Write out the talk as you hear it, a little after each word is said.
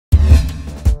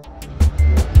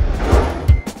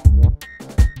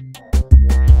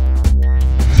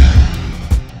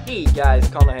Hey guys,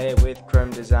 Connor here with Chrome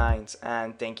Designs,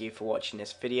 and thank you for watching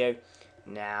this video.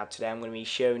 Now today I'm going to be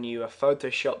showing you a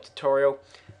Photoshop tutorial,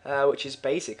 which is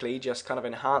basically just kind of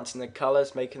enhancing the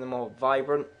colours, making them more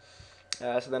vibrant,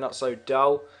 so they're not so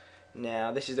dull.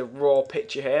 Now this is a raw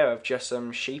picture here of just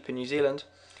some sheep in New Zealand,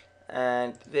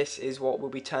 and this is what we'll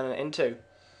be turning it into.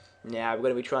 Now we're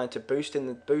going to be trying to boost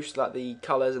like the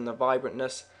colours and the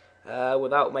vibrantness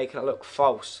without making it look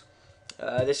false.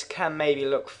 This can maybe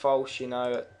look false, you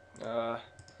know,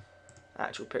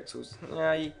 actual pixels.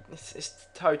 Yeah, it's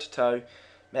toe to toe,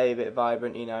 maybe a bit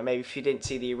vibrant, you know. Maybe if you didn't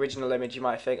see the original image, you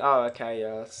might think, oh, okay,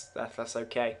 that's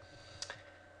okay.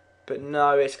 But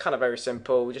no, it's kind of very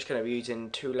simple. We're just going to be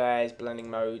using two layers, blending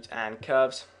modes, and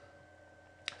curves.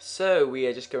 So we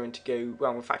are just going to go.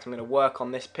 Well, in fact, I'm going to work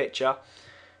on this picture.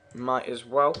 Might as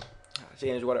well,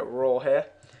 seeing as we've got it raw here.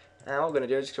 And what we're going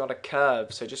to do is just go on a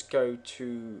curve. So just go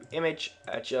to Image,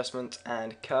 Adjustment,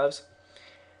 and Curves.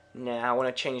 Now I want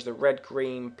to change the red,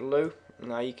 green, blue.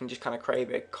 Now you can just kind of create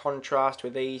a bit of contrast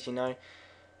with these, you know.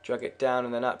 Drag it down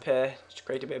and then up here. Just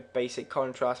create a bit of basic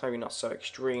contrast, maybe not so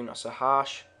extreme, not so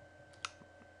harsh.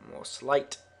 More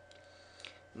slight.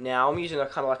 Now I'm using a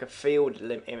kind of like a field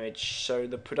image. So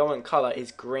the predominant color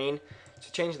is green. So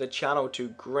change the channel to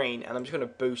green and I'm just going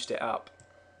to boost it up.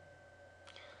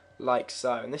 Like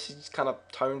so, and this is kind of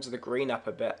tones the green up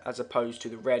a bit as opposed to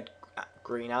the red,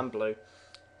 green and blue,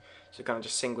 so it kind of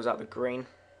just singles out the green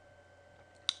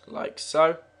like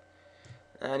so.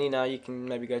 And you know, you can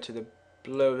maybe go to the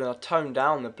blue and I'll tone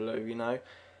down the blue. You know,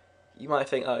 you might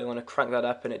think, oh, you want to crank that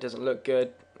up and it doesn't look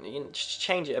good. You can just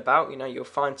change it about, you know. You'll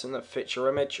find something that fits your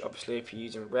image. Obviously if you're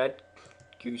using red,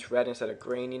 goose red instead of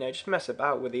green, you know, just mess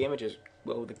about with the images,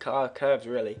 well, the curves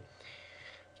really.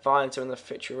 Find something that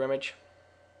fits your image.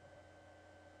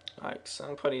 Like so,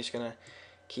 I'm probably just going to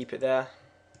keep it there.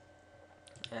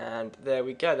 And there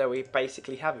we go, there we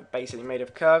basically have it, basically made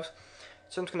of curves.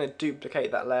 So I'm just going to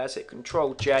duplicate that layer, so hit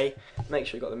Control J, make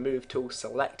sure you've got the move tool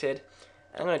selected.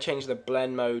 And I'm going to change the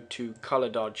blend mode to color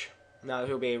dodge. Now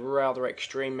this will be rather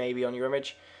extreme maybe on your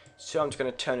image, so I'm just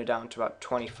going to turn it down to about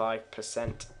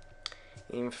 25%.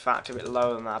 In fact a bit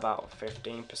lower than that, about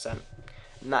 15%.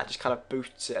 And that just kind of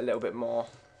boosts it a little bit more,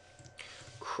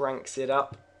 cranks it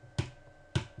up.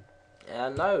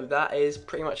 And no, that is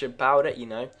pretty much about it, you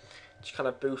know. Just kind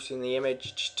of boosting the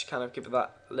image, just to kind of give it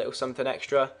that little something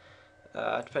extra.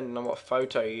 Depending on what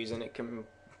photo you're using, it can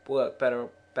work better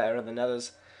than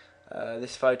others.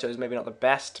 This photo is maybe not the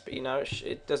best, but you know,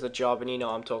 it does the job, and you know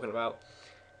what I'm talking about.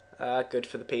 Good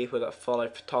for the people that follow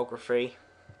photography,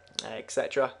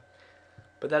 etc.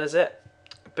 But that is it.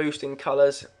 Boosting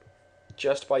colours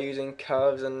just by using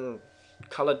curves and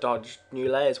color dodge,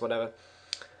 new layers, whatever.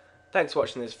 Thanks for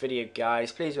watching this video,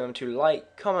 guys. Please remember to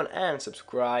like, comment, and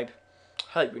subscribe.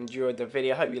 Hope you enjoyed the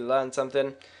video. Hope you learned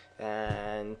something.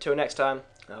 And until next time,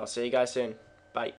 I'll see you guys soon.